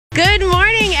Good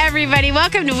morning, everybody.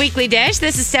 Welcome to Weekly Dish.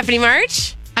 This is Stephanie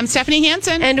March. I'm Stephanie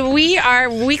Hansen. And we are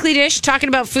Weekly Dish talking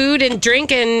about food and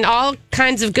drink and all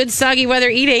kinds of good soggy weather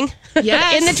eating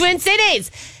Yes. in the Twin Cities.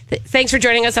 Thanks for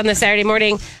joining us on this Saturday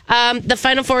morning. The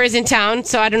Final Four is in town,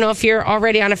 so I don't know if you're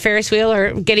already on a Ferris wheel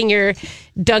or getting your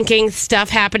dunking stuff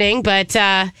happening, but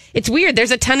it's weird.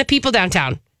 There's a ton of people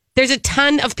downtown.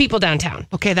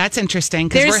 Okay, that's interesting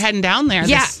because we're heading down there.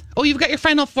 Yeah. Oh, you've got your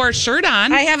Final Four shirt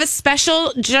on. I have a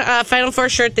special Final Four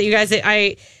shirt that you guys,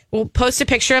 I will post a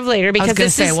picture of later because I was going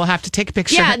to say, we'll have to take a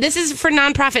picture. Yeah, this is for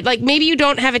nonprofit. Like maybe you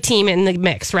don't have a team in the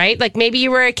mix, right? Like maybe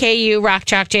you were a KU, Rock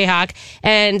Chalk, Jayhawk,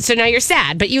 and so now you're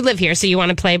sad, but you live here, so you want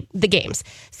to play the games.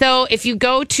 So if you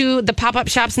go to the pop-up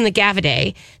shops in the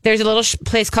Gavaday, there's a little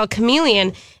place called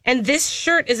Chameleon, and this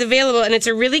shirt is available, and it's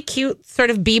a really cute sort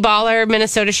of b-baller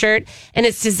Minnesota shirt, and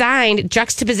it's designed,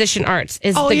 Juxtaposition Arts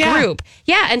is group.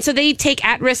 Yeah, and so they take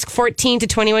at-risk 14 to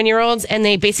 21-year-olds, and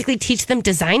they basically teach them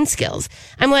design skills.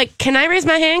 I'm like, can I raise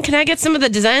my hand? Can I get some of the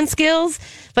design skills?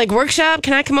 Like workshop,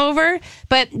 can I come over?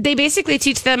 But they basically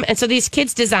teach them, and so these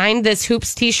kids designed this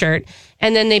Hoops t-shirt,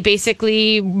 and then they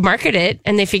basically market it,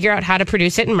 and they figure out how to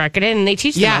produce it and market it, and they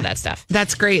teach them all that stuff.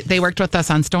 That's great. They worked with us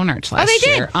on Stone Arch last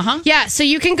year. Oh, they did? Yeah, so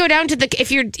you can go down to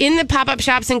if you're in the pop-up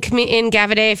shops in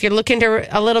Gavaday, if you're looking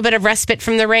to a little bit of respite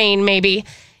from the rain, maybe,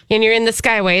 and you're in the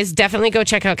Skyways, definitely go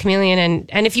check out Chameleon.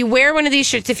 And if you wear one of these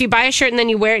shirts, if you buy a shirt and then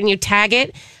you wear it and you tag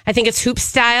it, I think it's Hoop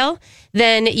Style,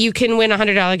 then you can win a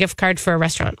 $100 gift card for a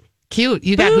restaurant. Cute.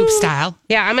 You got Hoop Style.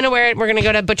 Yeah, I'm going to wear it. We're going to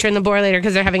go to Butcher and the Boar later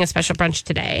because they're having a special brunch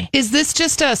today. Is this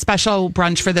just a special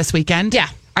brunch for this weekend? Yeah.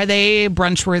 Are they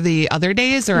brunch worthy other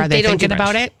days or are they thinking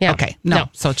about it? Yeah. Okay. No.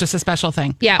 So it's just a special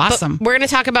thing. Yeah. Awesome. We're going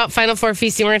to talk about Final Four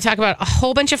feasting. We're going to talk about a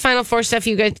whole bunch of Final Four stuff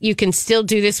you can still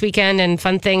do this weekend and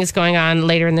fun things going on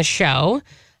later in the show.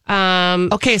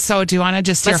 Okay. So do you want to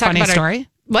just hear a funny story?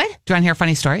 What? Do you want to hear a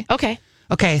funny story?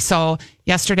 Okay, so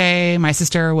yesterday my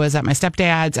sister was at my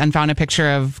stepdad's and found a picture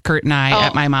of Kurt and I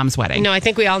at my mom's wedding. No, I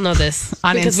think we all know this.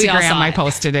 On because we all Instagram, saw I it.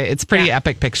 posted it. It's a pretty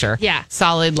epic picture. Yeah.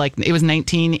 Solid, like it was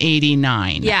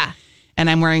 1989. Yeah. And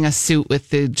I'm wearing a suit with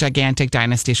the gigantic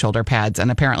Dynasty shoulder pads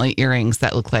and apparently earrings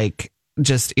that look like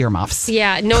just earmuffs.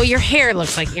 Yeah, no, your hair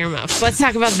looks like earmuffs. Let's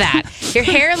talk about that. Your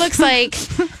hair looks like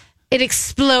it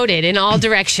exploded in all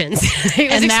directions.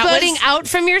 It was exploding out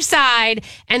from your side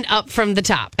and up from the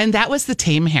top. And that was the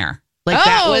tame hair. Like oh,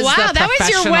 that was wow, the that was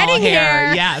your wedding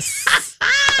hair. Yes.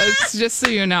 It's just so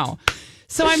you know.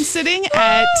 So I'm sitting at...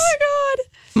 Oh, my God.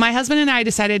 My husband and I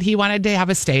decided he wanted to have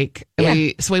a steak.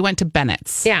 Yeah. So we went to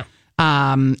Bennett's. Yeah.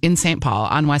 In St. Paul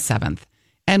on West 7th.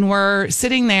 And we're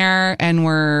sitting there and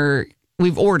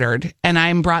we've ordered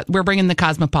and we're bringing the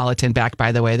Cosmopolitan back,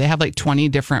 by the way. They have like 20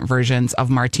 different versions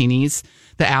of martinis,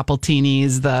 the apple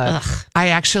teenies, I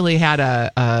actually had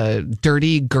a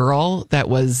dirty girl that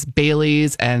was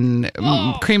Bailey's and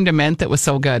cream de mint that was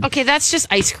so good. Okay, that's just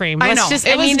ice cream. I know. It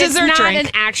was dessert it's not drink.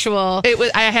 an actual...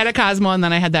 I had a Cosmo and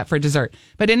then I had that for dessert.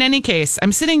 But in any case,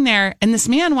 I'm sitting there and this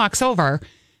man walks over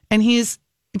and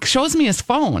shows me his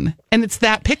phone and it's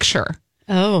that picture.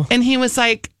 Oh. And he was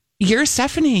like, "You're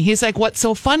Stephanie." He's like, "What's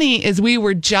so funny is we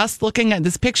were just looking at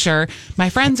this picture, my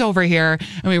friend's over here,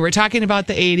 and we were talking about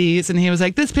the 80s." And he was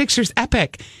like, "This picture's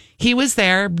epic." He was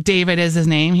there. David is his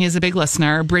name. He is a big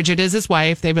listener. Bridget is his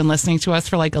wife. They've been listening to us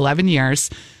for like 11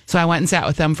 years. So I went and sat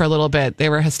with them for a little bit. They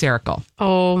were hysterical.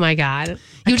 Oh, my God.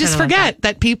 You just forget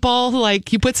that people,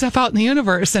 like, you put stuff out in the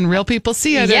universe and real people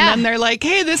see it. Yeah. And then they're like,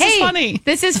 hey, this is funny.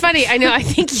 This is funny. I know. I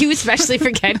think you especially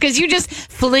forget because you just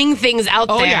fling things out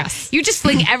there. Yes. You just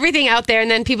fling everything out there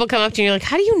and then people come up to you and you're like,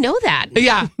 how do you know that?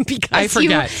 Yeah. Because I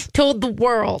forget. you told the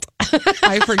world.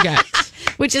 I forget.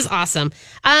 Which is awesome.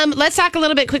 Let's talk a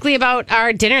little bit quickly about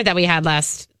our dinner that we had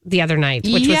the other night,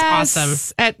 which was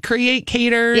awesome. At Create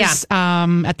Caters,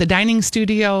 at the dining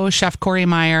studio, Chef Corey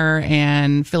Meyer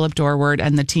and Philip Dorward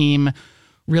and the team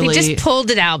really... They just pulled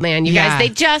it out, man, you guys. They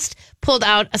just pulled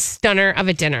out a stunner of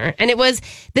a dinner. And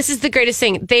this is the greatest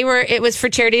thing. It was for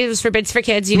charity. It was for Bids for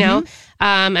Kids, you know.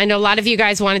 I know a lot of you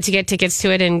guys wanted to get tickets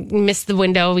to it and missed the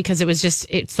window because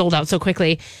it sold out so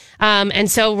quickly. And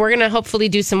so we're going to hopefully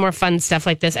do some more fun stuff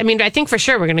like this. I mean, I think for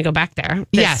sure we're going to go back there.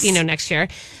 Next year.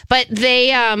 But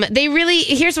they really,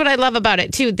 here's what I love about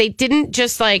it too. They didn't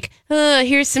just like,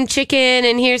 here's some chicken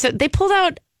and they pulled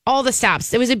out all the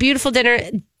stops. It was a beautiful dinner.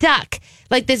 Duck,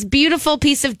 like this beautiful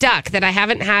piece of duck that I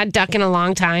haven't had duck in a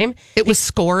long time. It was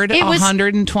scored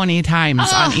 120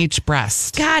 times on each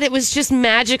breast. God, it was just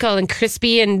magical and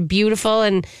crispy and beautiful.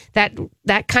 And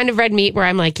that kind of red meat where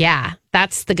I'm like, yeah,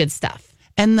 that's the good stuff.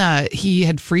 And he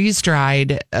had freeze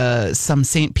dried some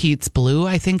St. Pete's Blue,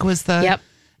 I think was the. Yep.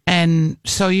 And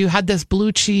so you had this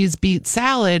blue cheese beet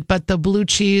salad, but the blue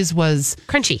cheese was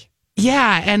Crunchy.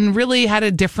 yeah, and really had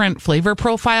a different flavor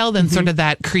profile than sort of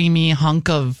that creamy hunk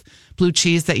of blue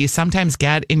cheese that you sometimes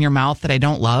get in your mouth that I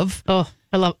don't love. Oh,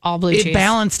 I love all blue It cheese.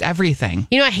 balanced everything.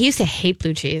 You know, I used to hate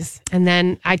blue cheese, and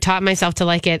then I taught myself to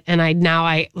like it, and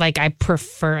I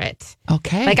prefer it.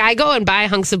 Okay. Like I go and buy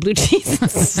hunks of blue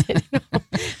cheese.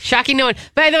 Shocking no one.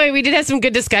 By the way, we did have some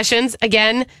good discussions.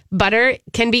 Again, butter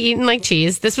can be eaten like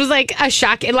cheese. This was like a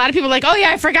shock. A lot of people were like, oh yeah,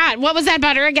 I forgot. What was that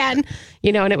butter again?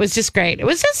 You know, and it was just great. It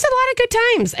was just a lot of good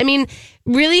times. I mean,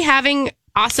 really having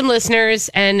awesome listeners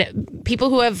and people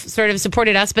who have sort of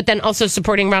supported us, but then also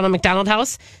supporting Ronald McDonald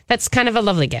House. That's kind of a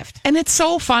lovely gift. And it's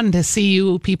so fun to see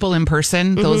you people in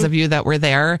person, those of you that were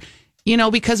there, you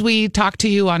know, because we talk to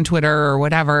you on Twitter or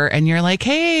whatever, and you're like,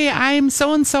 hey, I'm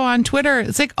so-and-so on Twitter.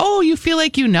 It's like, oh, you feel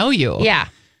like you know you. Yeah.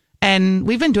 And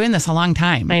we've been doing this a long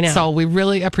time. I know. So we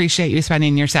really appreciate you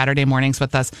spending your Saturday mornings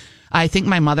with us. I think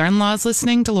my mother-in-law is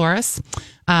listening, Dolores.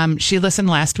 She listened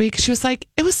last week. She was like,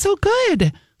 it was so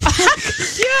good. Yeah,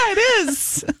 it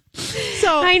is.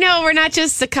 So I know we're not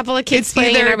just a couple of kids it's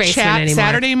playing in either our basement chat anymore.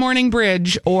 Saturday morning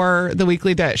bridge or the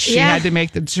weekly dish. She Yeah. had to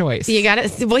make the choice. You got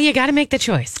to make the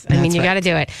choice. I mean, That's you right. got to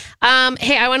do it.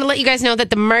 Hey, I want to let you guys know that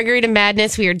the Margarita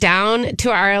Madness, we are down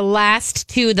to our last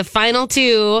two, the final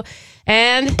two,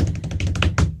 and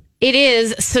it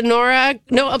is Sonora.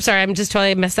 No, I'm sorry, I'm just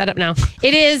totally messed that up now.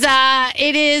 It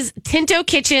is Tinto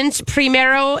Kitchen's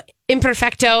Primero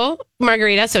Imperfecto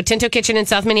Margarita. So Tinto Kitchen in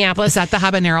South Minneapolis. Is that the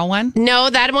habanero one? No,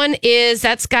 that one is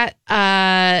that's got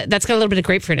a little bit of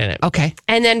grapefruit in it. Okay.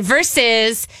 And then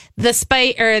versus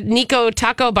the Nico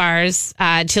Taco Bar's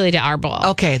Chili de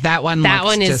Arbol. Okay, that one That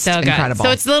looks one is just so good. incredible.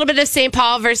 So it's a little bit of St.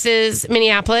 Paul versus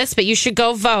Minneapolis, but you should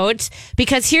go vote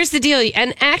because here's the deal.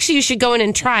 And actually, you should go in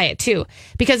and try it too.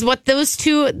 Because what those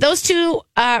two,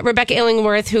 Rebecca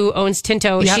Illingworth, who owns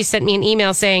Tinto, Yep. she sent me an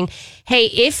email saying, hey,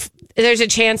 if there's a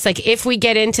chance, like if we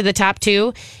get into the top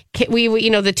two, we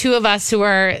the two of us who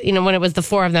are, when it was the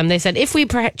four of them, they said, if we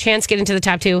chance get into the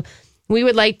top two, we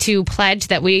would like to pledge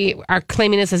that we are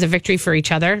claiming this as a victory for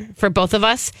each other, for both of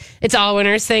us. It's all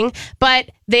winners thing, but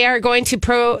they are going to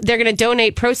they're going to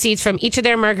donate proceeds from each of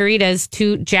their margaritas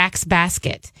to Jack's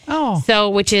Basket. Oh. So,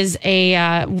 which is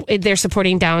they're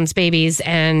supporting Downs babies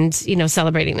and,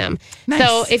 celebrating them. Nice.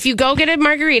 So if you go get a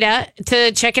margarita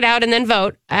to check it out and then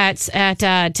vote at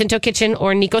Tinto Kitchen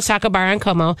or Nico's Taco Bar on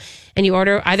Como, and you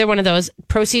order either one of those,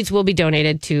 proceeds will be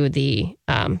donated to the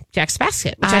Jack's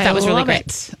Basket, which I thought was really love great.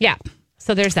 it. Yeah.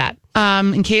 So there's that.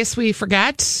 In case we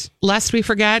forget, lest we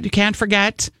forget, you can't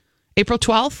forget, April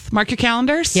 12th, mark your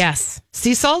calendars. Yes.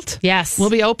 Sea Salt. Yes. Will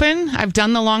be open. I've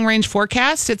done the long range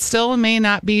forecast. It still may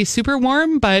not be super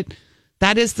warm, but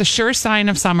that is the sure sign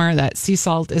of summer that Sea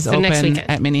Salt is next open weekend.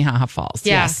 at Minnehaha Falls.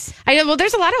 Yeah. Yes. I know. Well,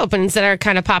 there's a lot of opens that are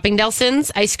kind of popping. Delson's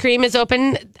ice cream is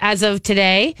open as of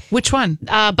today. Which one?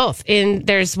 Both.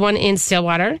 There's one in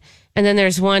Stillwater, and then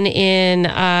there's one in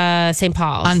St.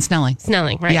 Paul. On Snelling.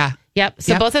 Snelling, right? Yeah. Yep.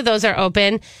 So Yep. both of those are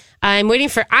open. I'm waiting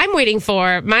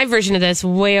for my version of this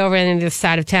way over on the other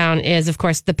side of town is, of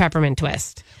course, the peppermint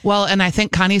twist. Well, and I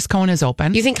think Connie's Cone is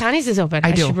open. You think Connie's is open?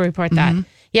 I do. should report that.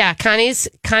 Yeah, Connie's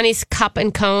Cup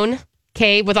and Cone,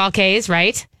 K with all K's,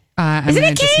 right? I'm Isn't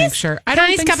gonna it just K's? make sure. I don't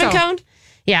Connie's think Cup and so. Cone?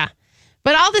 Yeah.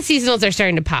 But all the seasonals are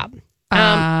starting to pop.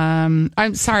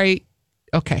 I'm sorry.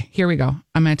 Okay, here we go.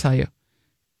 I'm going to tell you.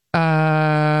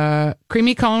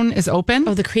 Creamy Cone is open.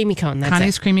 Oh, the creamy cone. That's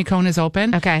Connie's it. Creamy Cone is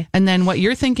open. Okay. And then what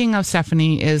you're thinking of,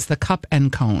 Stephanie, is the Cup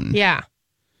and Cone. Yeah.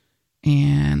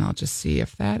 And I'll just see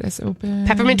if that is open.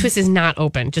 Peppermint twist is not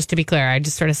open, just to be clear. I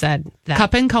just sort of said that.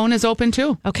 Cup and Cone is open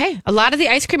too. Okay. A lot of the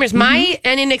ice creamers,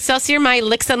 and in Excelsior, my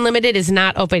Licks Unlimited is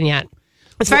not open yet.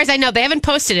 As far as I know, they haven't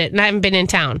posted it and I haven't been in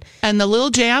town. And the Little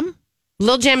Jam,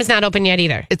 Lil Jam is not open yet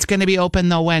either. it's going to be open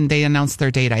though when they announce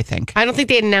their date, I think. I don't think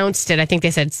they announced it. I think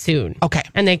they said soon. Okay.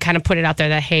 And they kind of put it out there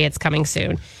that, hey, it's coming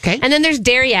soon. Okay. And then there's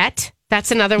Dariette. That's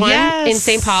another one Yes. in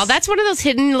St. Paul. That's one of those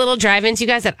hidden little drive-ins, you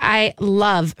guys, that I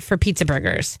love for pizza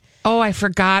burgers. Oh, I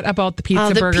forgot about the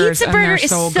pizza The burgers. pizza and burger they're is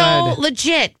so so good.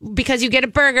 legit because you get a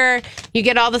burger, you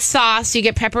get all the sauce, you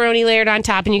get pepperoni layered on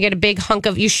top, and you get a big hunk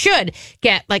of, you should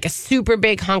get like a super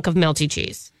big hunk of melty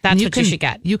cheese. That's what you should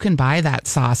get. You can buy that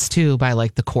sauce too by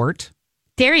like the quart.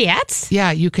 Dariette's?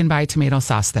 Yeah, you can buy tomato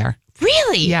sauce there.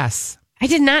 Really? Yes, I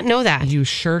did not know that. you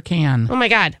sure can. Oh my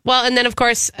God. Well, and then of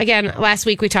course, again, last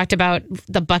week we talked about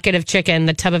the bucket of chicken,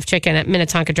 the tub of chicken at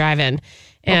Minnetonka Drive-In.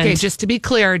 And Okay, just to be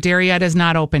clear, Dariette is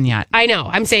not open yet. I know.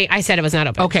 I said it was not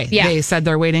open. Okay, Yeah. they said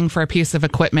they're waiting for a piece of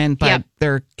equipment, but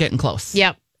they're getting close.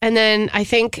 Yep. And then I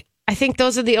think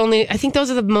those are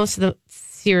the most of the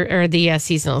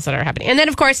seasonals that are happening. And then,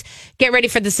 of course, get ready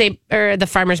for the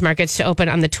farmers markets to open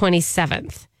on the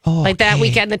 27th. Oh, like that okay.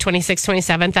 weekend, the 26th,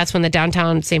 27th. That's when the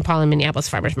downtown St. Paul and Minneapolis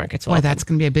farmers markets will Boy, open. that's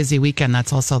going to be a busy weekend.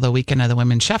 That's also the weekend of the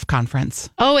Women's Chef Conference.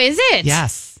 Oh, is it?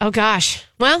 Yes. Oh, gosh.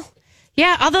 Well,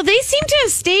 yeah, although they seem to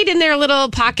have stayed in their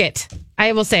little pocket,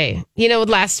 I will say.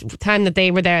 Last time that they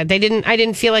were there, I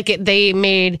didn't feel like I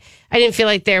didn't feel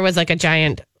like there was like a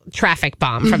giant traffic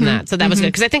bomb from that. So that was good.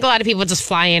 Because I think a lot of people just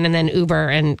fly in and then Uber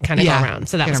and kind of go around.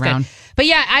 So that was good. But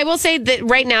yeah, I will say that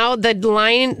right now,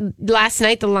 last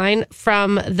night, the line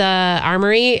from the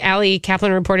Armory, Allie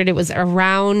Kaplan reported it was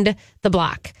around the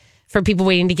block for people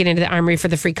waiting to get into the Armory for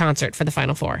the free concert for the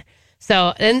Final Four.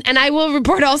 So, and I will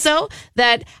report also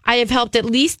that I have helped at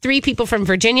least 3 people from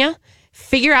Virginia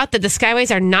figure out that the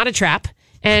Skyways are not a trap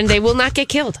and they will not get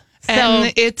killed. So,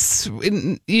 and it's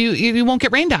you won't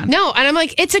get rained on. No, and I'm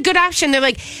like, it's a good option. They're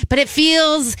like, but it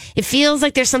feels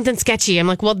like there's something sketchy. I'm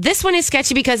like, well, this one is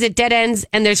sketchy because it dead ends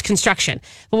and there's construction.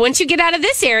 But once you get out of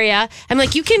this area, I'm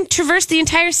like, you can traverse the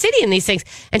entire city in these things.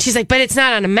 And she's like, but it's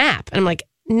not on a map. And I'm like,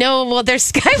 no, well,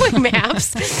 there's Skyway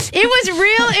maps. It was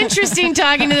real interesting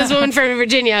talking to this woman from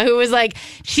Virginia who was like,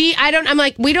 I'm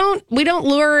like, we don't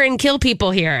lure and kill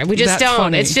people here. We just That's don't.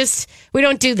 funny. It's just, we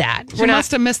don't do that. She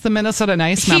must have missed the Minnesota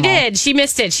Nice memo. She did. She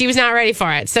missed it. She was not ready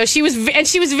for it. So she was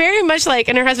very much like,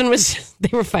 and her husband was,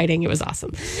 they were fighting. It was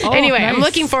awesome. Anyway, nice. I'm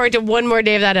looking forward to one more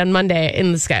day of that on Monday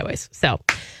in the Skyways. So,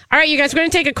 all right, you guys, we're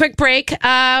going to take a quick break.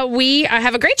 We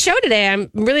have a great show today.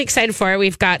 I'm really excited for it.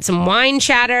 We've got some wine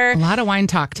chatter. A lot of wine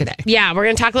talk today. Yeah, we're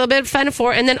going to talk a little bit of Final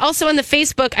Four. And then also on the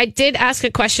Facebook, I did ask a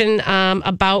question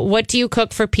about what do you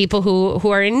cook for people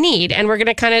who are in need? And we're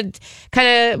going to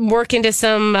kind of work into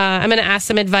some, I'm going to ask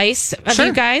some advice of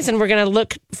you guys, and we're going to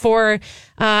look for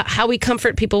how we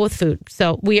comfort people with food.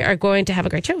 So we are going to have a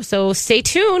great show. So stay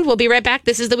tuned. We'll be right back.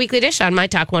 This is The Weekly Dish on My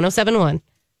Talk 1071.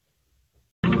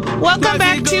 Welcome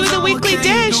back to The Weekly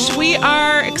Dish. We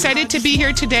are excited to be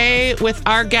here today with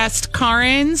our guest,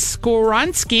 Karin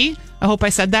Skoronsky. I hope I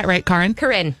said that right, Karin.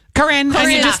 Corinne.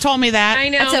 And you just told me that. I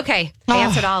know. That's okay. I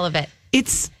answered all of it.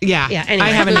 Yeah. Anyway, I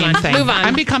have a name thing. Move on.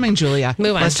 I'm becoming Julia.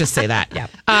 Move on. Let's just say that.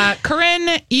 Yeah.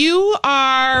 Corinne, you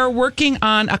are working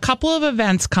on a couple of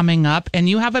events coming up, and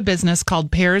you have a business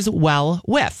called Pairs Well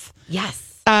With.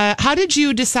 Yes. How did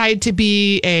you decide to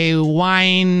be a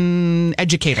wine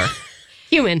educator?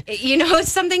 Human. It's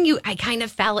something I kind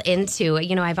of fell into.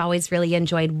 I've always really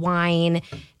enjoyed wine,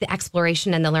 the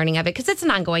exploration and the learning of it, because it's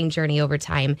an ongoing journey over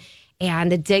time. And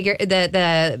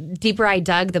the deeper I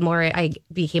dug, the more I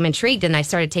became intrigued, and I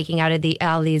started taking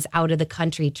all these out of the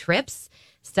country trips,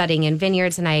 studying in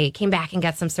vineyards, and I came back and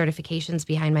got some certifications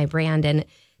behind my brand, and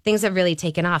things have really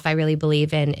taken off. I really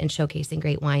believe in showcasing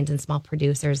great wines and small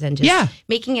producers and just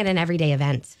making it an everyday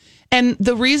event. And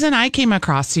the reason I came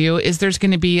across you is there's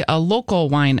going to be a local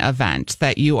wine event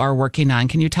that you are working on.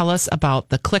 Can you tell us about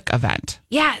the Clink event?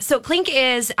 Yeah, so Clink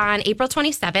is on April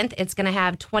 27th. It's going to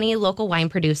have 20 local wine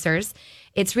producers.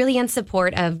 It's really in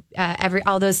support of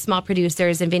all those small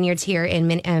producers and vineyards here in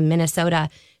Minnesota,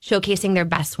 showcasing their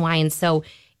best wines. So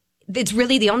it's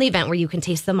really the only event where you can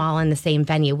taste them all in the same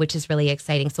venue, which is really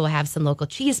exciting. So we'll have some local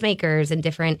cheesemakers and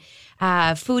different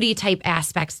foodie type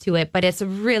aspects to it. But it's a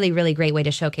really, really great way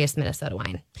to showcase Minnesota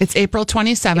wine. It's April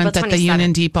 27th at the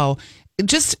Union Depot.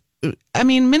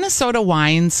 Minnesota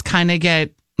wines kind of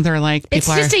they're like, It's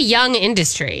just a young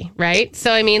industry, right?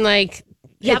 So,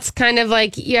 it's kind of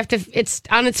like it's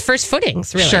on its first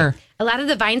footings, really. Sure. A lot of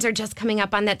the vines are just coming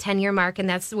up on that 10-year mark, and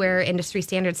that's where industry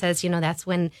standard says, that's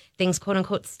when things, quote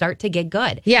unquote, start to get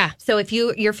good. Yeah. So if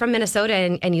you're from Minnesota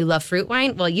and you love fruit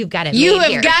wine, well, you've got it You made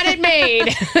have here. got it made.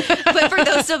 But for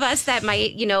those of us that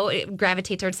might,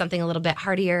 gravitate towards something a little bit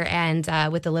hardier and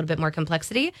with a little bit more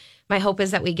complexity, my hope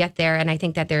is that we get there, and I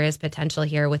think that there is potential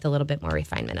here with a little bit more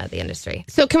refinement of the industry.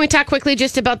 So can we talk quickly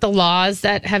just about the laws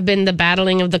that have been the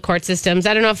battling of the court systems?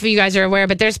 I don't know if you guys are aware,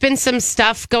 but there's been some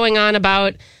stuff going on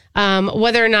about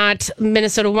whether or not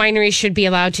Minnesota wineries should be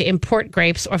allowed to import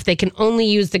grapes, or if they can only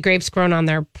use the grapes grown on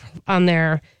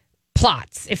their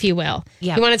plots, if you will.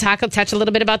 Yeah. You want to touch a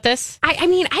little bit about this? I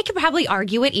could probably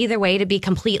argue it either way, to be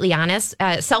completely honest.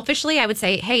 Selfishly, I would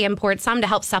say, hey, import some to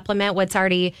help supplement what's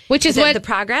already the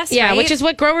progress. Yeah, right? which is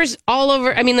what growers all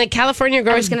over, California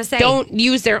growers don't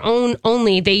use their own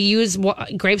only. They use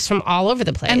grapes from all over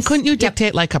the place. And couldn't you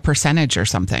dictate like a percentage or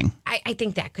something? I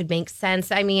think that could make sense.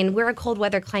 We're a cold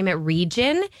weather climate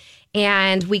region,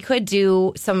 and we could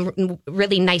do some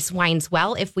really nice wines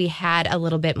well if we had a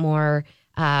little bit more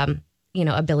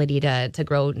ability to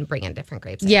grow and bring in different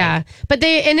grapes. Yeah. But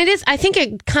I think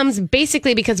it comes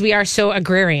basically because we are so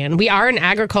agrarian. We are an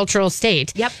agricultural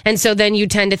state. Yep. And so then you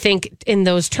tend to think in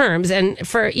those terms. And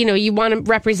for, you want to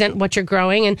represent what you're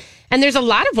growing. And there's a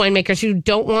lot of winemakers who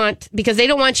don't want, because they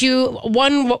don't want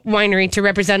one winery to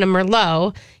represent a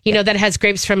Merlot, that has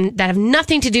grapes that have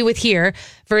nothing to do with here,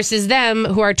 versus them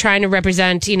who are trying to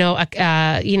represent, like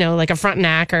a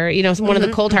Frontenac or, one of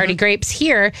the cold hardy grapes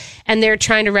here. And they're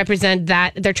trying to represent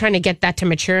that. They're trying to get that to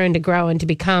mature and to grow and to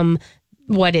become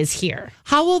what is here.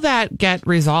 How will that get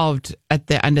resolved at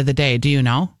the end of the day? Do you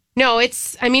know? No, it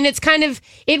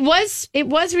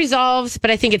was resolved,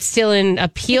 but I think it's still in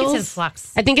appeals. I think it's in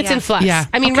flux. I think it's in flux. Yeah.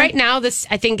 I mean, right now,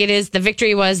 I think it is, the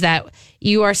victory was that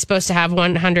you are supposed to have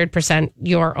 100%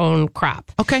 your own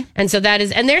crop. Okay. And so that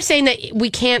is, and they're saying that we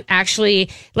can't actually,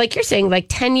 like you're saying, like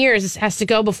 10 years has to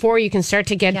go before you can start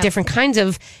to get different kinds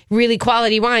of really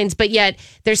quality wines. But yet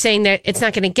they're saying that it's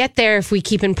not going to get there if we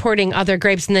keep importing other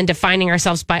grapes and then defining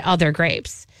ourselves by other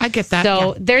grapes. I get that.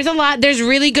 So there's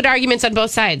really good arguments on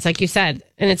both sides, like you said.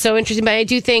 And it's so interesting. But I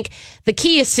do think the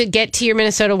key is to get to your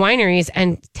Minnesota wineries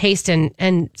and taste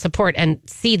and support and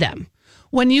see them.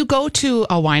 When you go to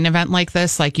a wine event like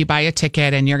this, like you buy a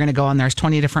ticket and you're going to go and there's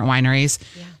 20 different wineries.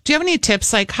 Yeah. Do you have any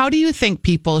tips? Like, how do you think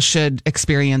people should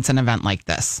experience an event like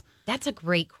this? That's a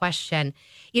great question.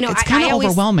 It's kind of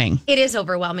overwhelming. It is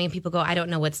overwhelming. People go, I don't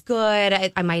know what's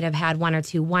good. I might have had one or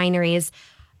two wineries.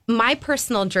 My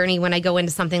personal journey when I go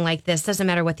into something like this, doesn't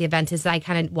matter what the event is, I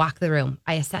kind of walk the room.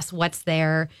 I assess what's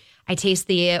there. I taste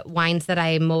the wines that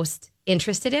I'm most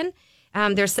interested in.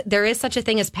 There is such a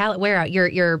thing as palate wear out.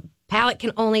 Your palate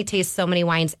can only taste so many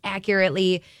wines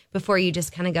accurately before you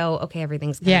just kind of go, okay,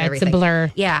 everything's kind of everything. It's a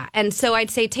blur. Yeah. And so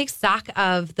I'd say take stock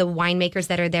of the winemakers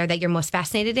that are there that you're most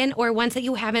fascinated in, or ones that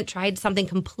you haven't tried something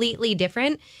completely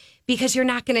different, because you're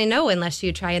not going to know unless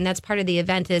you try. And that's part of the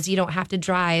event, is you don't have to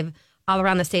drive all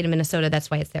around the state of Minnesota. That's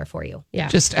why it's there for you. Yeah.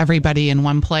 Just everybody in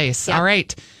one place. Yeah. All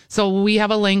right. So we have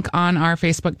a link on our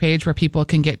Facebook page where people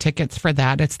can get tickets for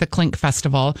that. It's the Clink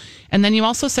Festival. And then you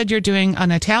also said you're doing an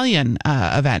Italian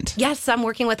event. Yes, I'm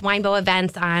working with Winebow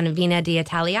Events on Vina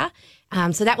d'Italia.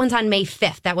 So that one's on May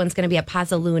 5th. That one's going to be at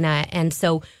Pazzaluna. And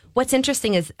so what's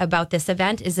interesting is about this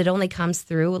event is it only comes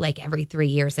through like every 3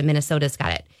 years, and Minnesota's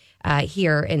got it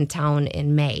here in town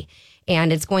in May.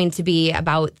 And it's going to be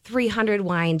about 300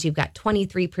 wines. You've got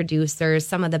 23 producers,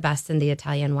 some of the best in the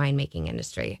Italian winemaking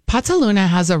industry. Pazzaluna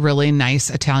has a really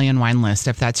nice Italian wine list,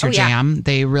 if that's your jam.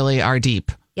 They really are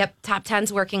deep. Yep. Top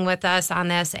 10's working with us on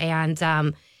this.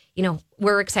 And,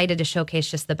 we're excited to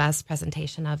showcase just the best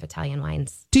presentation of Italian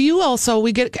wines. Do you also,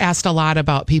 we get asked a lot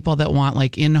about people that want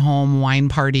like in-home wine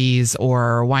parties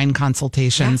or wine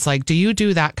consultations. Yeah. Like, do you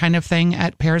do that kind of thing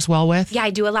at Pairs Well With? Yeah, I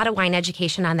do a lot of wine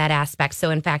education on that aspect. So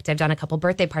in fact, I've done a couple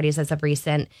birthday parties as of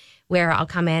recent where I'll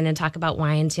come in and talk about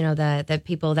wines. The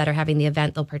people that are having the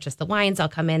event, they'll purchase the wines. I'll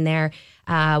come in there,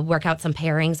 work out some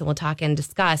pairings, and we'll talk and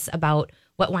discuss about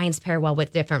what wines pair well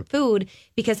with different food.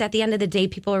 Because at the end of the day,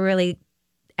 people are really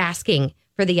asking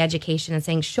for the education and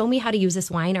saying, show me how to use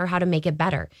this wine or how to make it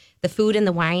better. The food and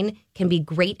the wine can be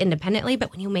great independently,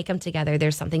 but when you make them together,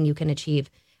 there's something you can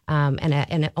achieve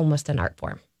in almost an art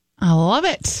form. I love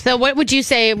it. So what would you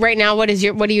say right now? What are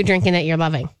you drinking that you're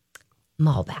loving?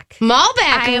 Malbec.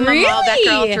 I am really? a Malbec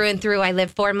girl through and through. I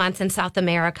lived 4 months in South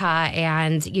America,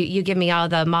 and you give me all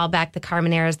the Malbec, the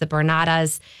Carmeneras, the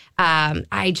Bernadas.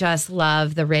 I just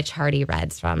love the rich, hearty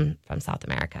reds from South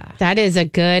America. That is a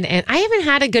good, and I haven't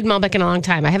had a good Malbec in a long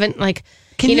time. I haven't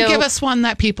Can you give us one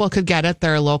that people could get at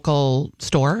their local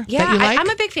store that you like? I'm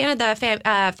a big fan of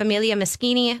the Familia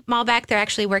Meschini Malbec. They're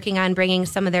actually working on bringing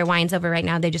some of their wines over right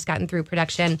now. They've just gotten through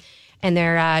production, and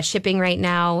they're shipping right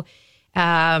now.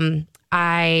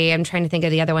 I am trying to think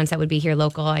of the other ones that would be here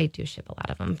local. I do ship a lot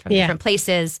of them from different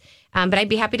places. But I'd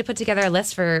be happy to put together a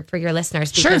list for your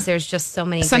listeners because there's just so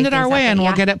many. Send it our way and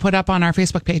we'll get it put up on our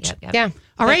Facebook page. Yep. Yeah.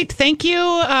 All right. Thank you,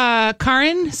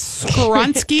 Karin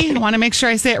Skoronsky. I want to make sure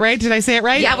I say it right. Did I say it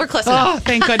right? Yeah, we're close enough. Oh,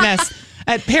 thank goodness.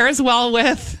 At Pairs Well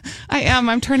With.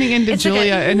 I'm turning into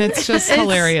Julia, and it's just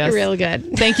hilarious. It's real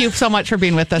good. Thank you so much for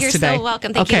being with us today. You're so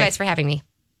welcome. Thank you guys for having me.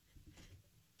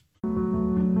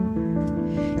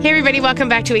 Hey, everybody. Welcome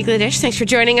back to Weekly Dish. Thanks for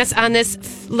joining us on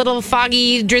this little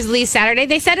foggy, drizzly Saturday.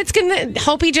 They said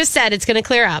Hopi just said it's going to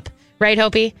clear up. Right,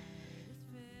 Hopi?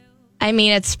 I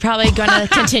mean, it's probably going to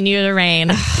continue to rain.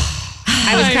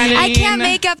 I was kind of. I can't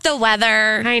make up the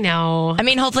weather. I know. I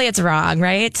mean, hopefully it's wrong,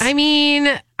 right? I mean,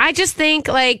 I just think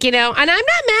like, and I'm not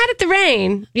mad at the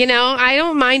rain. I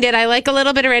don't mind it. I like a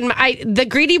little bit of rain. The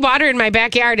greedy water in my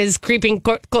backyard is creeping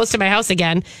close to my house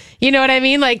again. You know what I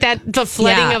mean? Like the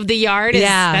flooding of the yard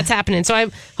that's happening. So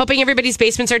I'm hoping everybody's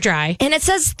basements are dry. And it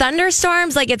says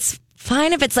thunderstorms, like it's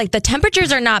fine if it's like the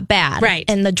temperatures are not bad. Right.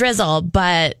 And the drizzle,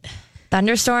 but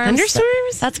thunderstorms?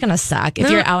 That's going to suck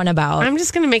if you're out and about. I'm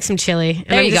just going to make some chili.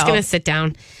 And I'm just going to sit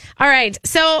down. All right.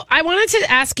 So I wanted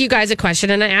to ask you guys a question,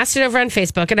 and I asked it over on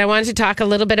Facebook, and I wanted to talk a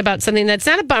little bit about something that's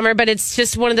not a bummer, but it's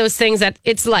just one of those things that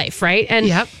it's life, right? And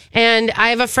and I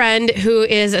have a friend who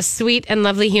is a sweet and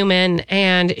lovely human,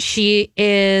 and she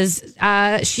is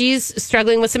she's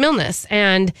struggling with some illness,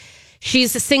 and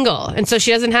she's single, and so she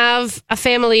doesn't have a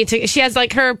family she has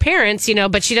like her parents,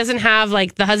 but she doesn't have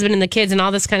like the husband and the kids and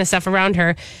all this kind of stuff around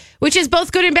her, which is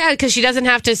both good and bad because she doesn't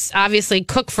have to obviously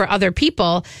cook for other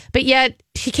people, but yet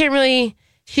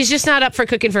she's just not up for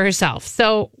cooking for herself.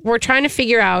 So we're trying to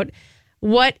figure out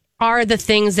what are the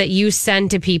things that you send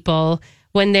to people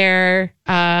when they're,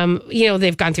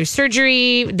 they've gone through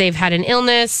surgery, they've had an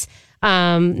illness,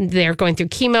 they're going through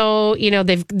chemo,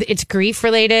 it's grief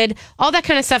related. All that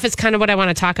kind of stuff is kind of what I want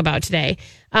to talk about today.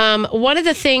 One of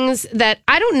the things that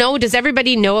I don't know, does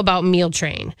everybody know about Meal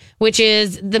Train? Which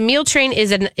is the Meal Train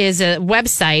is a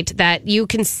website that you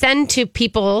can send to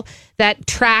people that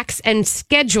tracks and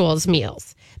schedules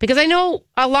meals. Because I know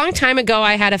a long time ago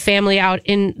I had a family out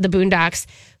in the boondocks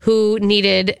who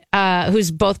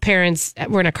whose both parents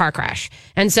were in a car crash,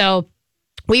 and so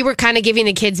we were kind of giving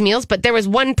the kids meals, but there was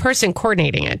one person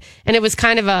coordinating it. And it was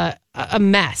kind of a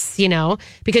mess,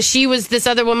 because this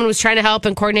other woman was trying to help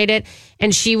and coordinate it.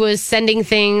 And she was sending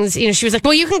things, she was like,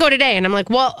 well, you can go today. And I'm like,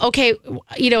 well, okay.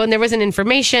 And there wasn't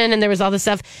information and there was all this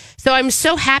stuff. So I'm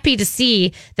so happy to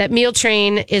see that Meal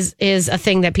Train is a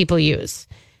thing that people use.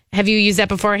 Have you used that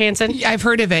before, Hanson? I've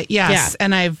heard of it, yes. Yeah.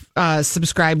 And I've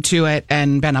subscribed to it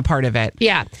and been a part of it.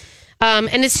 Yeah.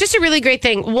 And it's just a really great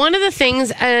thing. One of the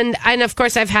things, and of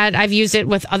course I've used it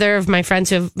with other of my friends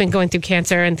who have been going through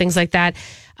cancer and things like that.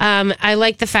 I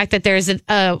like the fact that there's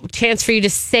a chance for you to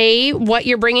say what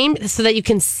you're bringing so that you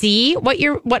can see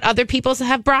what other people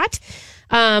have brought.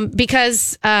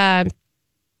 Because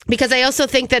I also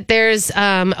think that there's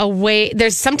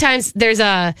sometimes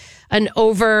an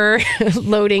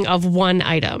overloading of one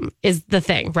item is the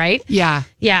thing, right? Yeah.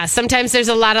 Yeah. Sometimes there's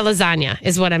a lot of lasagna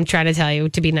is what I'm trying to tell you,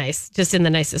 to be nice, just in the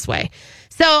nicest way.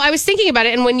 So I was thinking about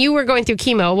it. And when you were going through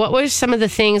chemo, what were some of the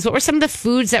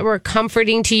foods that were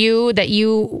comforting to you that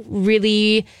you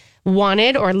really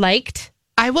wanted or liked?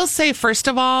 I will say, first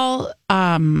of all,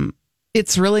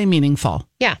 it's really meaningful.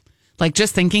 Yeah. Like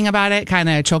just thinking about it kind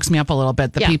of chokes me up a little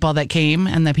bit. The people that came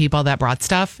and the people that brought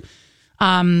stuff.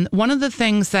 One of the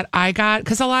things that I got,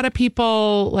 because a lot of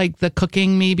people like the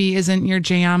cooking maybe isn't your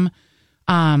jam.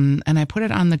 And I put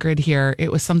it on the grid here.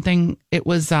 It was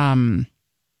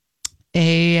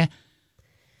a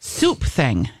soup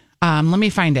thing. Let me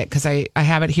find it because I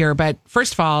have it here. But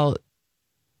first of all,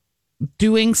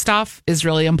 doing stuff is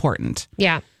really important.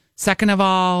 Yeah. Second of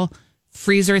all,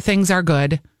 freezer things are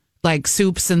good. Like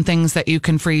soups and things that you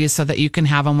can freeze so that you can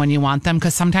have them when you want them.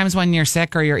 Because sometimes when you're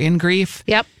sick or you're in grief,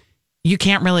 you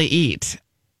can't really eat.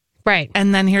 Right.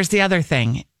 And then here's the other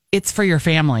thing. It's for your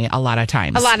family a lot of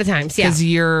times. A lot of times, yeah. Because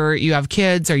you have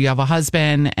kids or you have a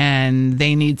husband and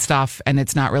they need stuff and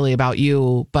it's not really about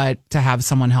you, but to have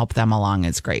someone help them along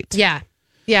is great. Yeah.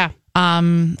 Yeah.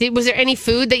 Was there any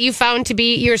food that you found to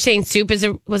be, you were saying soup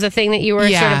was a thing that you were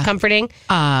sort of comforting?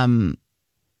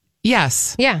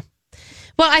 Yes. Yeah.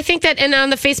 Well, I think that, and on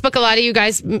the Facebook, a lot of you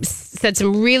guys said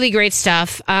some really great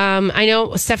stuff. I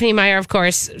know Stephanie Meyer, of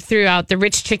course, threw out the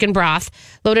rich chicken broth,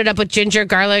 loaded up with ginger,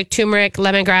 garlic, turmeric,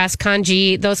 lemongrass,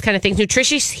 congee, those kind of things.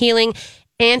 Nutritious, healing,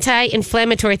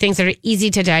 anti-inflammatory things that are easy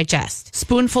to digest.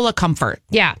 Spoonful of comfort.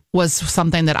 Yeah. Was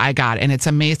something that I got. And it's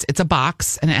a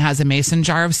box and it has a mason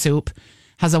jar of soup.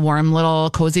 Has a warm little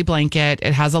cozy blanket.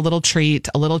 It has a little treat,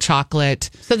 a little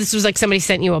chocolate. So this was like somebody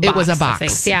sent you a box. It was a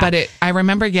box. Yeah. But I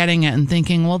remember getting it and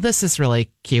thinking, well, this is really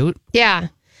cute. Yeah.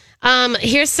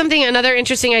 Here's another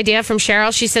interesting idea from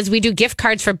Cheryl. She says, we do gift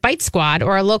cards for Bite Squad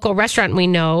or a local restaurant we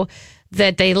know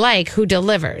that they like who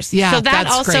delivers. Yeah, so that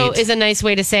that's also great. is a nice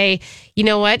way to say, you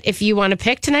know what, if you want to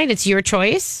pick tonight, it's your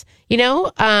choice.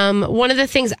 One of the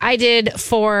things I did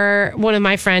for one of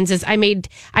my friends is I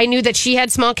knew that she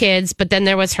had small kids, but then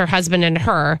there was her husband and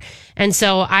her. And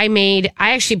so I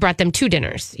actually brought them 2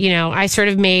 dinners. I sort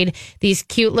of made these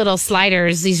cute little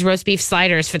sliders, these roast beef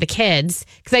sliders for the kids,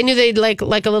 because I knew they'd like a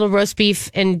little roast beef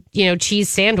and, cheese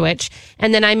sandwich.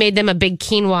 And then I made them a big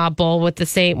quinoa bowl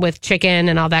with chicken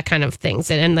and all that kind of things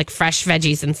and like fresh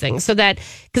veggies and things. So that,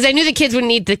 because I knew the kids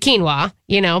wouldn't eat the quinoa,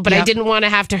 but I didn't want to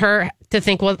have her to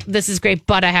think, well, this is great,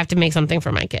 but I have to make something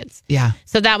for my kids. Yeah.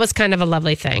 So that was kind of a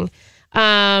lovely thing.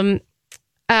 One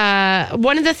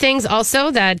of the things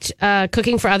also that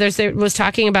Cooking for Others was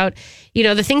talking about,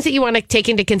 the things that you want to take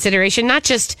into consideration, not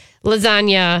just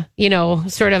lasagna,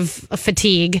 sort of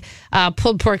fatigue,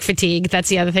 pulled pork fatigue. That's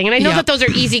the other thing. And I know that those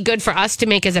are easy, good for us to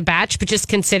make as a batch, but just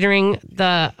considering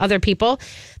the other people,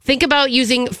 think about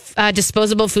using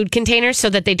disposable food containers so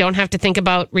that they don't have to think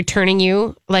about returning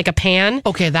you like a pan.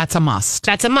 Okay, that's a must.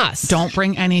 That's a must. Don't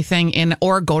bring anything in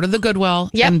or go to the Goodwill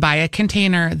and buy a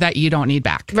container that you don't need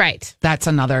back. Right. That's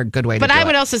another good way to do it. But I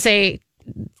would also say,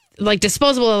 like,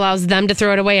 disposable allows them to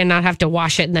throw it away and not have to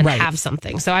wash it and then have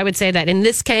something. So I would say that in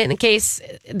this case,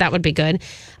 that would be good.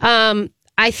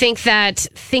 I think that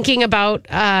thinking about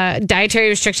dietary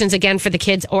restrictions, again, for the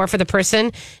kids or for the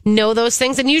person, know those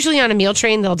things. And usually on a meal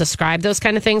train, they'll describe those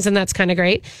kind of things, and that's kind of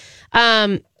great.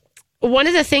 One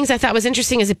of the things I thought was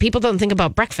interesting is that people don't think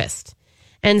about breakfast.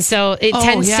 And so it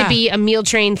tends to be a meal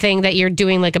train thing that you're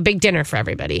doing like a big dinner for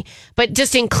everybody. But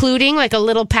just including like a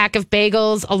little pack of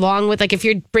bagels along with, like, if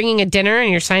you're bringing a dinner and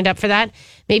you're signed up for that,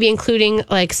 maybe including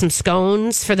like some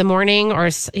scones for the morning or,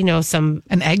 some...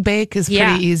 An egg bake is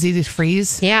pretty easy to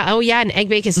freeze. Yeah. Oh, yeah. An egg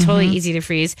bake is totally easy to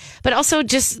freeze. But also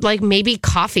just like maybe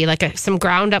coffee, like some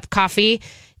ground up coffee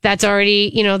that's already,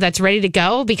 that's ready to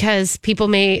go, because people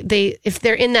if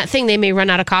they're in that thing, they may run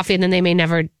out of coffee and then they may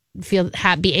never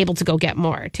be able to go get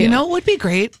more too. It would be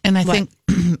great. And I think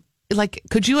like,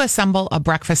 could you assemble a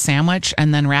breakfast sandwich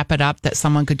and then wrap it up that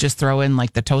someone could just throw in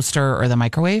like the toaster or the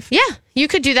microwave? Yeah, you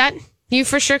could do that. You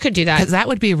for sure could do that. Because that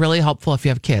would be really helpful if you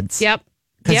have kids. Yep.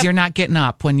 Because you're not getting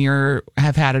up when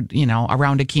have had a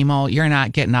round of chemo. You're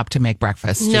not getting up to make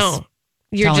breakfast. No.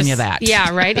 You're telling you that.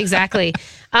 Yeah, right. Exactly.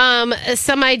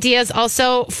 Some ideas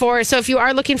also so if you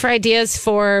are looking for ideas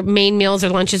for main meals or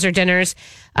lunches or dinners,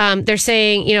 they're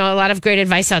saying, a lot of great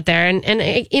advice out there. And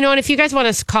if you guys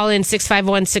want to call in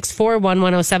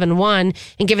 651-641-1071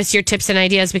 and give us your tips and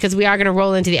ideas, because we are going to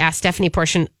roll into the Ask Stephanie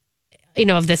portion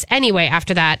of this anyway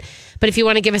after that. But if you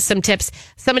want to give us some tips,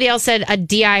 somebody else said a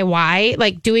DIY,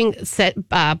 like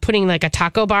putting like a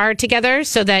taco bar together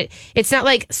so that it's not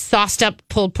like sauced up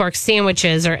pulled pork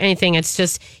sandwiches or anything. It's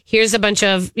just, here's a bunch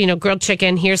of, grilled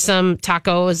chicken, here's some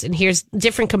tacos, and here's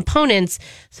different components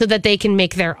so that they can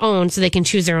make their own, so they can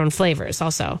choose their own flavors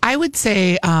also. I would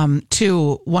say,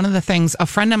 too, one of the things, a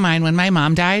friend of mine, when my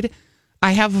mom died,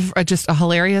 I have just a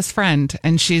hilarious friend,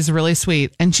 and she's really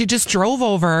sweet. And she just drove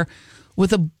over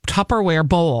with a Tupperware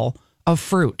bowl of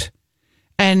fruit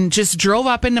and just drove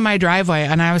up into my driveway.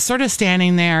 And I was sort of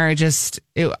standing there,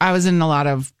 I was in a lot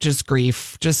of just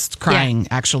grief, just crying,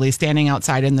 actually, standing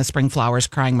outside in the spring flowers,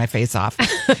 crying my face off.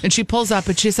 And she pulls up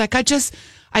and she's like,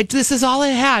 this is all I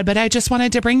had, but I just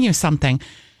wanted to bring you something.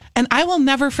 And I will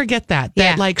never forget that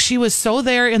like she was so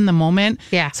there in the moment.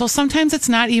 Yeah. So sometimes it's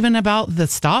not even about the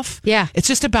stuff. Yeah. It's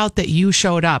just about that you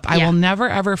showed up. I will never,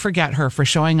 ever forget her for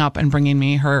showing up and bringing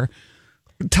me her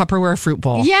Tupperware fruit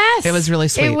bowl. Yes. It was really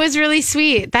sweet. It was really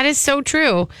sweet. That is so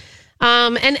true.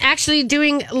 And actually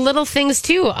doing little things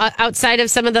too, outside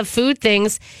of some of the food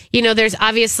things. There's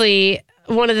obviously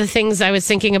one of the things I was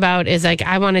thinking about is like,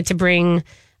 I wanted to bring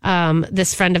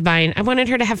this friend of mine, I wanted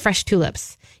her to have fresh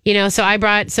tulips. So I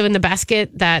brought, in the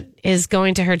basket that is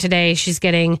going to her today, she's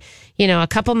getting, a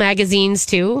couple magazines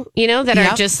too, that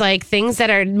are just like things that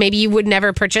are maybe you would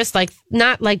never purchase, like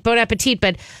not like Bon Appetit,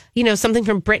 but, something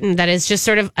from Britain that is just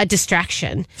sort of a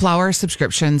distraction. Flower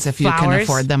subscriptions, if you can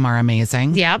afford them, are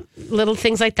amazing. Yep. Little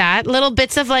things like that. Little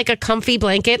bits of like a comfy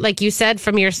blanket, like you said,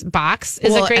 from your box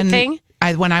is a great thing.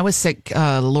 When I was sick,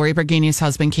 Lori Berghini's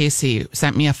husband, Casey,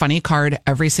 sent me a funny card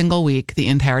every single week the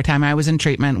entire time I was in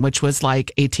treatment, which was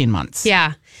like 18 months.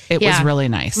 Yeah. It was really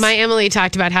nice. My Emily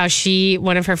talked about how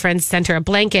one of her friends sent her a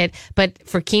blanket, but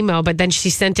for chemo, but then she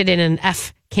sent it in an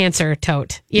F cancer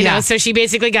tote, you know? So she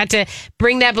basically got to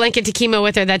bring that blanket to chemo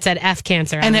with her that said F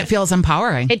cancer. And it feels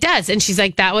empowering. It does. And she's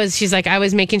like, I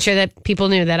was making sure that people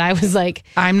knew that I was like,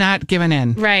 I'm not giving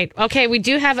in. Right. Okay. We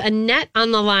do have Annette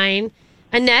on the line.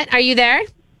 Annette, are you there?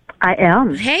 I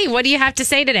am. Hey, what do you have to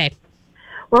say today?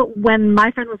 Well, when my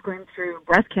friend was going through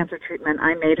breast cancer treatment,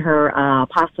 I made her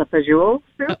pasta fagioli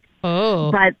soup.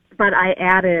 Oh. But but I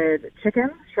added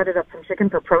chicken, shredded up some chicken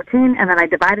for protein, and then I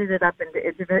divided it up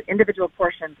into individual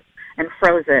portions and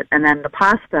froze it. And then the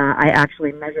pasta, I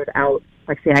actually measured out,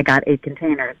 like say I got 8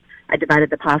 containers. I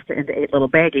divided the pasta into 8 little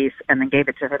baggies and then gave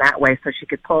it to her that way so she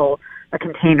could pull a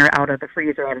container out of the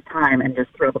freezer at a time and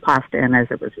just throw the pasta in as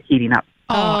it was heating up.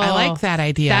 Oh, I like that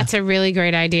idea. That's a really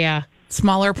great idea.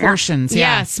 Smaller portions.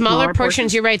 Yeah, smaller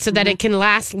portions. You're right, so that it can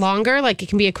last longer. Like it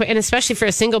can be a quick, and especially for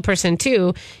a single person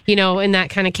too. You know, in that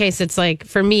kind of case, it's like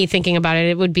for me thinking about it,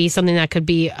 it would be something that could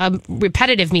be a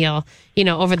repetitive meal. You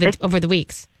know, over the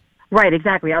weeks. Right,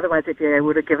 exactly. Otherwise, if you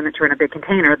would have given it to her in a big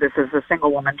container, this is a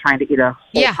single woman trying to eat a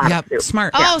whole pot of soup.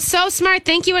 Smart. Oh, so smart.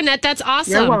 Thank you, Annette. That's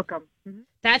awesome. You're welcome.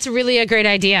 That's really a great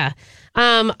idea.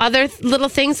 Other little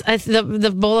things,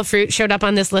 the bowl of fruit showed up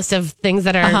on this list of things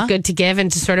that are good to give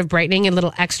and to sort of brightening and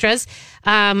little extras.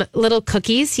 Little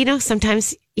cookies, you know,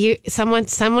 sometimes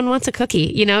someone wants a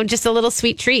cookie, you know, just a little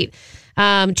sweet treat.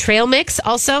 Trail mix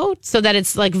also, so that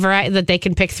it's like that they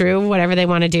can pick through whatever they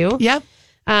want to do. Yep.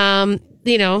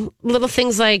 You know, little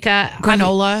things like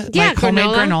granola. Like homemade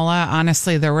granola.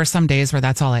 Honestly, there were some days where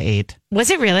that's all I ate. Was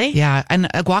it really? Yeah. And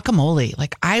guacamole.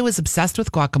 Like I was obsessed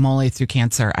with guacamole through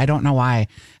cancer. I don't know why. I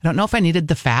don't know if I needed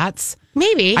the fats.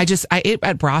 Maybe. I ate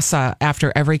at Brasa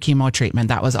after every chemo treatment.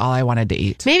 That was all I wanted to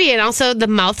eat. Maybe. And also the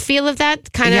mouthfeel of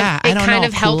that kind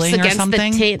of helps against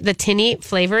the tinny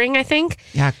flavoring, I think.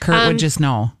 Yeah. Kurt would just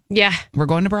know. Yeah. We're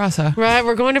going to Brasa. Right.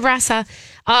 We're going to Brasa.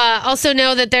 Also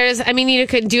know that you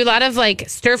could do a lot of like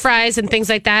stir fries and things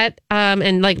like that.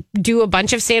 And like do a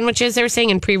bunch of sandwiches, they were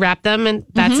saying, and pre-wrap them. And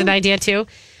that's an idea too.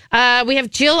 We have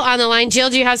Jill on the line. Jill,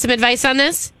 do you have some advice on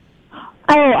this?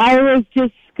 Oh, I was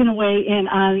just going to weigh in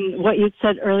on what you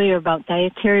said earlier about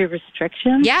dietary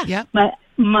restrictions. Yeah. Yep.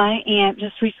 My aunt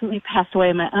just recently passed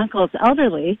away. My uncle is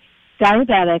elderly,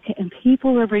 diabetic, and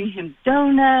people were bringing him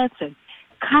donuts and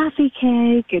coffee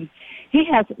cake, and he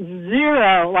has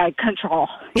zero control.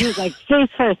 He was like face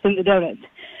first in the donuts.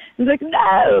 He's like,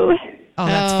 no. Oh,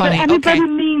 that's funny. But everybody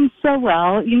means so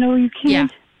well. You know, you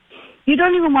can't. You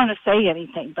don't even want to say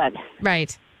anything, but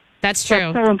right. That's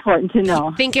true. That's so important to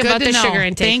know. Thinking about the sugar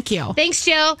intake. Thank you. Thanks,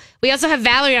 Jill. We also have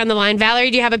Valerie on the line.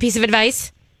 Valerie, do you have a piece of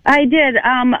advice? I did.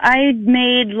 I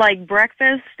made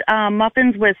breakfast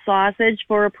muffins with sausage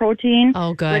for a protein.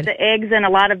 Oh, good. With the eggs and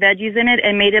a lot of veggies in it,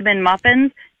 and made them in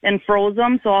muffins and froze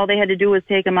them. So all they had to do was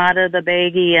take them out of the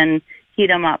baggie and heat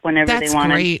them up whenever they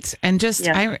wanted. That's great. And just,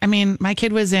 I mean, my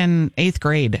kid was in 8th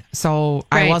grade, so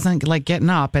I wasn't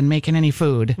getting up and making any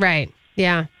food. Right.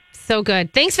 Yeah. So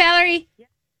good. Thanks, Valerie.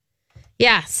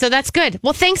 Yeah, so that's good.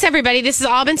 Well, thanks, everybody. This has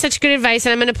all been such good advice,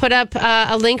 and I'm going to put up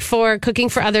a link for Cooking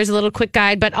for Others, a little quick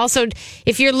guide. But also,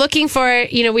 if you're looking for,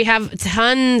 we have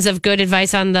tons of good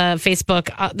advice on the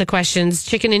Facebook, the questions,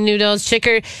 chicken and noodles,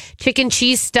 chicken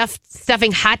cheese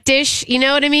stuffing hot dish. You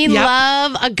know what I mean? Yep.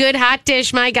 Love a good hot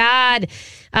dish. My God.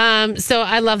 So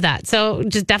I love that. So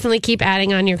just definitely keep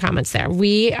adding on your comments there.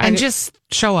 And just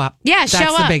show up. Yeah, show up.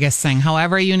 That's the biggest thing.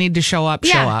 However you need to show up,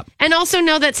 show up. And also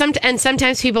know that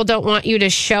sometimes people don't want you to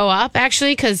show up,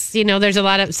 actually, because,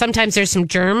 there's sometimes there's some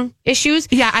germ issues.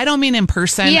 Yeah, I don't mean in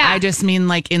person. Yeah. I just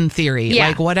mean in theory.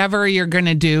 Yeah. Whatever you're going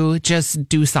to do, just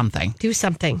do something. Do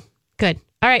something. Good.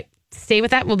 All right. Stay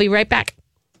with that. We'll be right back.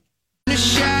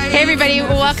 Hey, everybody.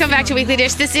 Welcome back to Weekly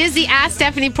Dish. This is the Ask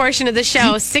Stephanie portion of the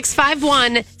show.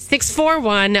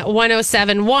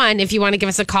 651-641-1071. If you want to give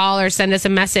us a call or send us a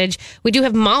message. We do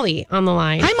have Molly on the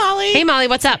line. Hi, Molly. Hey, Molly.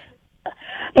 What's up?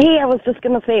 Hey, I was just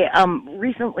going to say,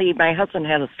 recently my husband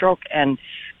had a stroke, and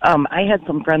I had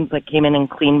some friends that came in and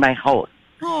cleaned my house.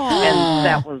 Oh. And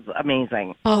that was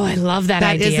amazing. Oh, I love that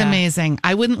idea. That is amazing.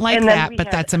 I wouldn't like that,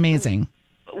 but that's amazing.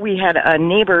 We had a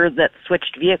neighbor that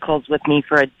switched vehicles with me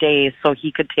for a day so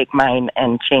he could take mine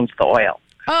and change the oil.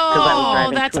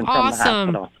 Oh, that's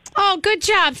awesome. Oh, good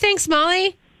job. Thanks,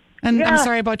 Molly. And I'm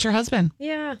sorry about your husband.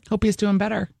 Yeah. Hope he's doing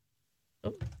better.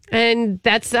 And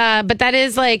that's, but that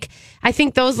is I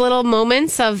think those little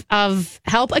moments of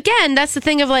help. Again, that's the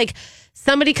thing of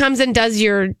somebody comes and does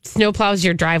snowplows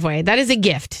your driveway. That is a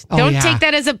gift. Don't take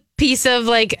that as a piece of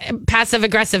passive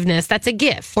aggressiveness. That's a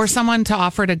gift. Or someone to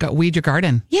offer to go weed your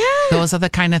garden. Yeah. Those are the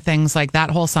kind of things that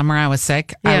whole summer I was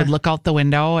sick. Yeah. I would look out the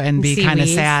window and be kind of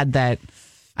sad that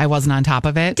I wasn't on top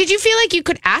of it. Did you feel like you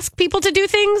could ask people to do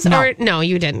things? No. Or no,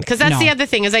 you didn't. Because that's the other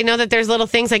thing is I know that there's little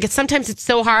things sometimes it's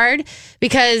so hard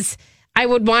because I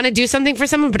would want to do something for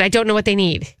someone, but I don't know what they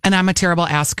need. And I'm a terrible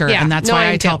asker. Yeah, and that's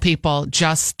why I tell people,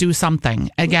 just do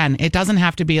something. Again, it doesn't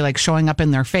have to be showing up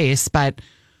in their face, but,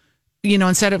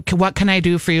 instead of what can I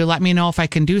do for you? Let me know if I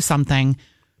can do something.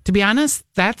 To be honest,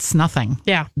 that's nothing.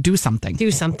 Yeah. Do something.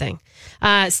 Do something.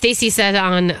 Stacy said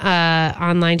on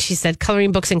online, she said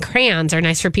coloring books and crayons are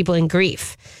nice for people in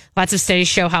grief. Lots of studies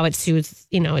show how it soothes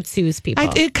people.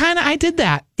 I did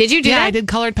that. Did you do that? Yeah, I did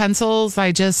colored pencils.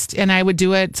 And I would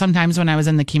do it sometimes when I was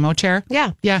in the chemo chair.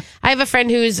 Yeah. Yeah. I have a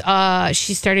friend who's,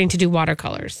 she's starting to do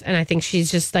watercolors. And I think she's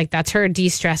just like, that's her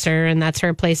de-stressor and that's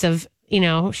her place of,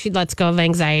 she lets go of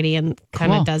anxiety and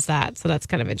kind of does that. So that's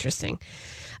kind of interesting.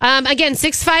 Again,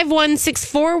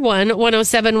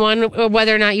 651-641-1071,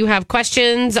 whether or not you have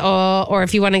questions or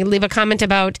if you want to leave a comment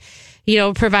about,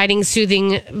 providing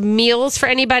soothing meals for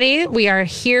anybody. We are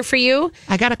here for you.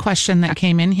 I got a question that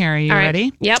came in here. Are you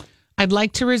ready? Yep. I'd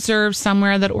like to reserve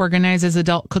somewhere that organizes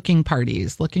adult cooking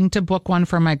parties. Looking to book one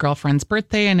for my girlfriend's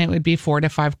birthday, and it would be 4 to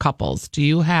 5 couples. Do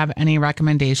you have any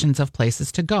recommendations of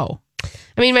places to go?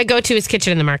 I mean, my go-to is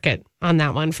Kitchen in the Market on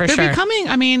that one for sure. They're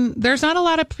becoming, there's not a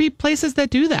lot of places that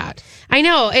do that. I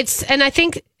know. And I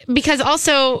think because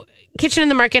also Kitchen in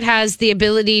the Market has the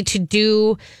ability to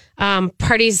do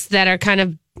parties that are kind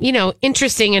of,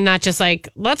 interesting and not just like,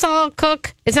 let's all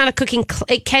cook. It's not a cooking,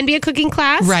 it can be a cooking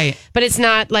class. Right. But it's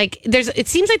not like, it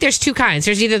seems like there's two kinds.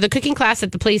 There's either the cooking class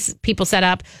at the place people set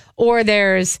up, or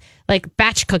there's like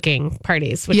batch cooking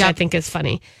parties, which I think is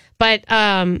funny. But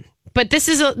this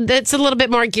that's a little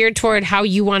bit more geared toward how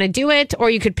you want to do it.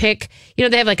 Or you could pick,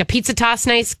 they have like a pizza toss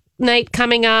night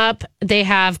coming up. They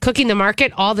have Cooking the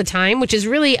Market all the time, which is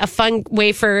really a fun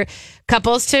way for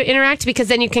couples to interact because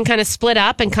then you can kind of split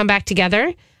up and come back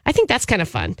together. I think that's kind of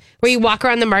fun, where you walk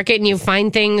around the market and you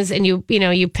find things and you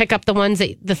pick up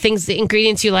the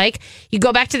ingredients you like. You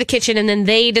go back to the kitchen and then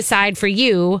they decide for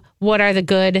you what are the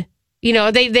good,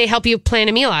 they help you plan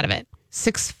a meal out of it.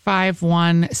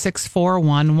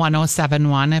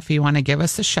 651-641-1071 if you want to give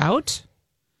us a shout.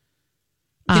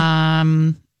 Do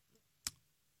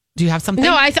you have something?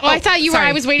 No, I thought you were.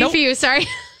 I was waiting for you. Sorry.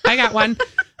 I got one.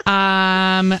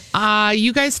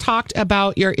 You guys talked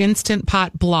about your Instant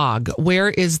Pot blog. Where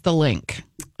is the link?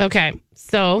 Okay.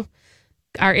 So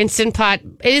our Instant Pot,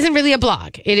 it isn't really a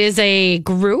blog. It is a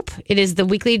group. It is the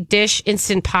Weekly Dish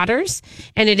Instant Potters.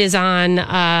 And it is on,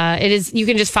 you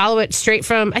can just follow it straight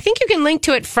from, I think you can link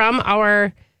to it from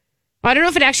I don't know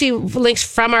if it actually links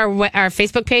from our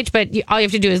Facebook page, but all you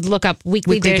have to do is look up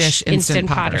Weekly Dish Instant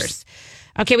Potters.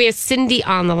 Okay, we have Cindy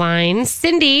on the line.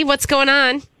 Cindy, what's going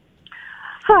on?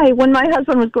 Hi. When my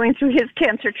husband was going through his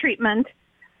cancer treatment,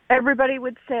 everybody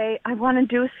would say, I want to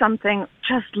do something.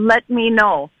 Just let me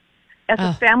know. As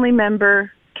a family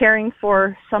member caring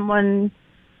for someone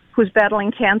who's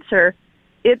battling cancer,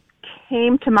 it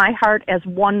came to my heart as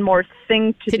one more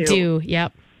thing to do.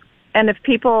 Yep. And if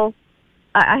people,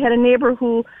 I had a neighbor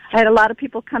I had a lot of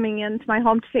people coming into my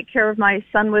home to take care of my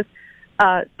son with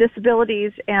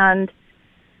disabilities, and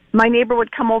my neighbor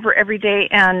would come over every day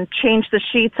and change the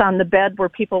sheets on the bed where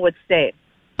people would stay.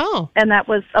 Oh. And that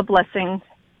was a blessing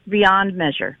beyond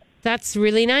measure. That's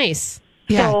really nice.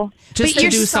 Yeah. So, just to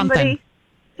do something.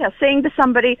 Yeah, saying to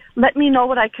somebody, let me know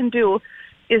what I can do,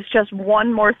 is just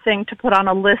one more thing to put on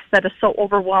a list that is so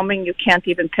overwhelming you can't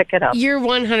even pick it up. You're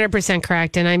 100%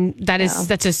 correct, and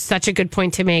that's such a good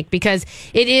point to make, because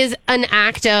it is an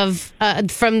act of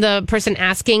from the person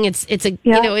asking. It's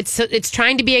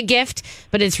trying to be a gift,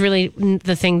 but it's really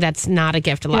the thing that's not a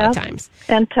gift a lot of times.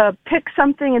 And to pick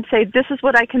something and say, this is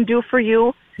what I can do for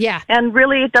you. Yeah. And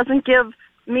really, it doesn't give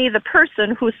me, the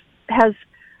person who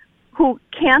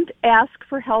can't ask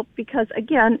for help, because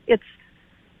again,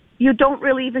 you don't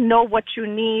really even know what you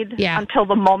need until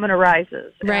the moment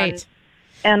arises. Right.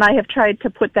 And I have tried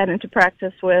to put that into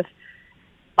practice with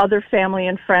other family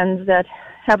and friends that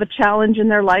have a challenge in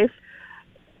their life.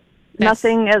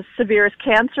 Nothing as severe as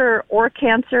cancer,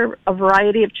 a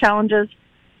variety of challenges.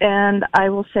 And I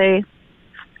will say,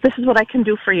 this is what I can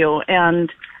do for you,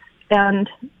 and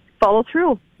follow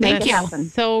through. Thank you.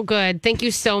 So good. Thank you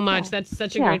so much. That's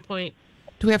such a great point.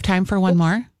 Do we have time for one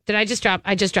more? Did I just drop?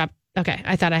 I just dropped. Okay.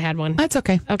 I thought I had one. That's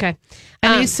okay. Okay.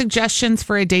 Any suggestions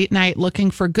for a date night?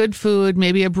 Looking for good food,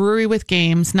 maybe a brewery with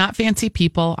games, not fancy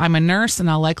people. I'm a nurse and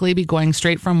I'll likely be going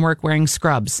straight from work wearing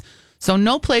scrubs. So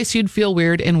no place you'd feel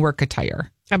weird in work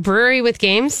attire. A brewery with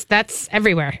games? That's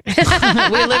everywhere. We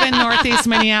live in Northeast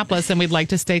Minneapolis and we'd like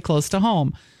to stay close to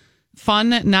home. Fun,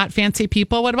 not fancy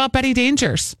people. What about Betty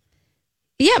Dangers?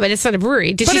 Yeah, but it's not a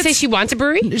brewery. Did she say she wants a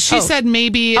brewery? She said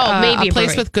maybe a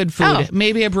place with good food.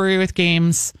 Maybe a brewery with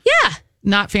games. Yeah.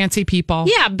 Not fancy people.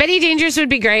 Yeah, Betty Dangers would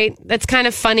be great. That's kind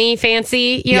of funny,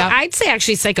 fancy. I'd say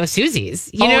actually Psycho Susie's.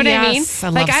 You know what I mean? I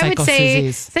love Psycho would say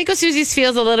Susie's. Psycho Susie's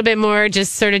feels a little bit more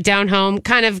just sort of down home,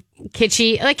 kind of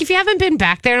kitschy. Like if you haven't been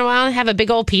back there in a while and have a big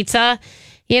old pizza,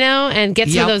 and get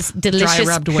some Yep. of those delicious Dry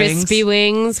rubbed crispy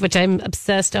wings, which I'm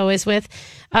obsessed always with.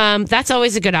 That's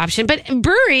always a good option. But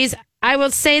breweries, I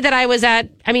will say that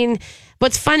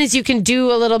what's fun is you can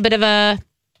do a little bit of a,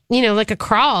 like a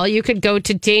crawl. You could go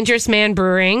to Dangerous Man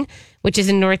Brewing, which is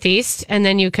in Northeast, and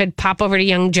then you could pop over to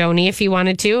Young Joni if you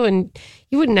wanted to, and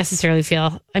you wouldn't necessarily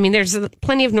feel. There's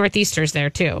plenty of Northeasters there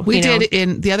too.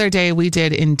 The other day we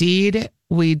did Indeed.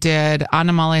 We did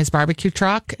Anamale's barbecue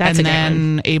truck, That's and a great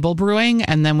then Able Brewing,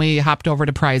 and then we hopped over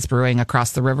to Prize Brewing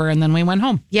across the river, and then we went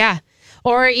home. Yeah.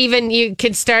 Or even you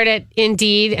could start at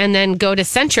Indeed and then go to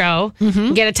Centro,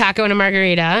 get a taco and a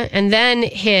margarita, and then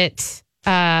hit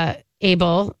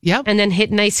Able. Yep. And then hit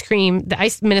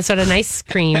Minnesota Ice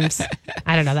Creams.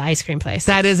 I don't know, the ice cream place.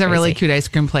 That is a Crazy. really cute ice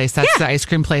cream place. That's the ice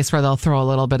cream place where they'll throw a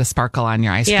little bit of sparkle on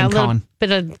your ice a cream little cone.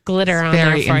 bit of glitter on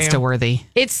Very there for you. Insta-worthy.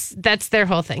 That's their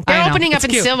whole thing. I They're know. opening up It's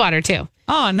in cute. Stillwater too.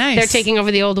 Oh, nice. They're taking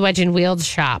over the old Wedge and Wheeled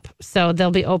shop. So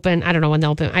they'll be open. I don't know when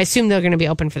they'll open. I assume they're going to be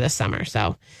open for this summer.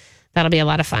 So that'll be a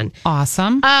lot of fun.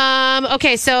 Awesome.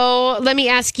 Okay, so let me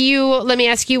ask you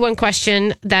one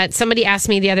question that somebody asked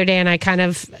me the other day, and I kind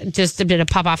of just did a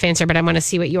pop-off answer, but I want to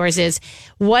see what yours is.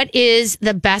 What is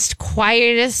the best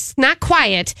quietest, not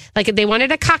quiet, like if they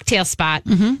wanted a cocktail spot,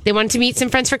 they wanted to meet some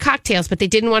friends for cocktails, but they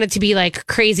didn't want it to be like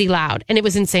crazy loud, and it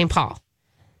was in St. Paul.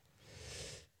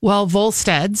 Well,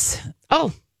 Volstead's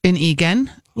Oh, in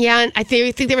Egan. yeah, and I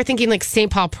think they were thinking like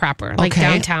St. Paul proper, like Okay.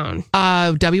 downtown.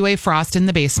 W.A. Frost in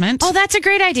the basement. Oh, that's a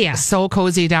great idea. So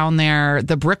cozy down there.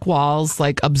 The brick walls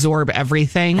absorb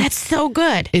everything. That's so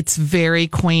good. It's very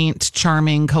quaint,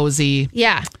 charming, cozy.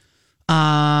 Yeah.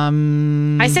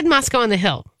 I said Moscow on the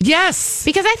Hill. Yes.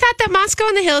 Because I thought that Moscow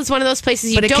on the Hill is one of those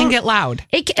places But it can get loud.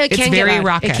 It It's can very get loud.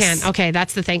 raucous. It can. Okay,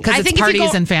 that's the thing. Because it's if you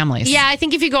parties go- and families. Yeah, I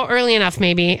think if you go early enough,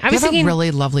 maybe. I They was have thinking. a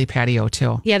really lovely patio,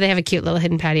 too. Yeah, they have a cute little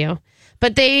hidden patio.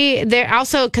 But they're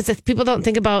also, because people don't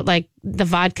think about like the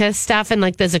vodka stuff and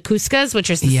like the zakuskas, which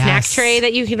is the snack Yes. tray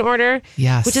that you can order.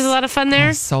 Yes. Which is a lot of fun there.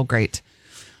 Oh, so great.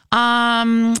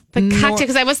 The cocktail,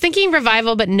 because I was thinking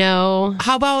Revival, but no.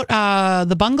 How about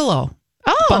the Bungalow?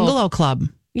 Oh, Bungalow Club.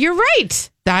 You're right.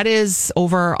 That is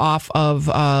over off of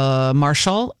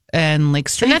Marshall and Lake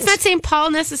Street. And that's not St.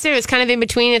 Paul necessarily. It's kind of in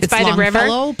between. It's by the river.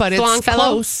 Longfellow, but it's Longfellow.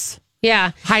 close.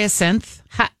 Yeah. Hyacinth.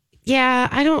 Yeah,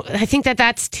 I think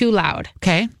that's too loud.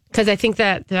 Okay. Because I think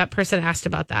that person asked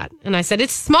about that. And I said,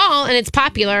 it's small and it's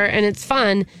popular and it's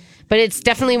fun, but it's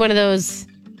definitely one of those,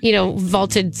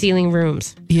 vaulted ceiling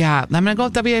rooms. Yeah. I'm going to go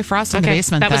with W.A. Frost in the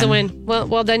basement. That was a then. win.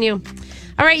 Well done, you.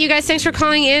 All right, you guys, thanks for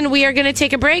calling in. We are going to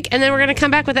take a break, and then we're going to come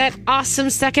back with that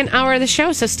awesome second hour of the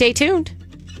show, so stay tuned.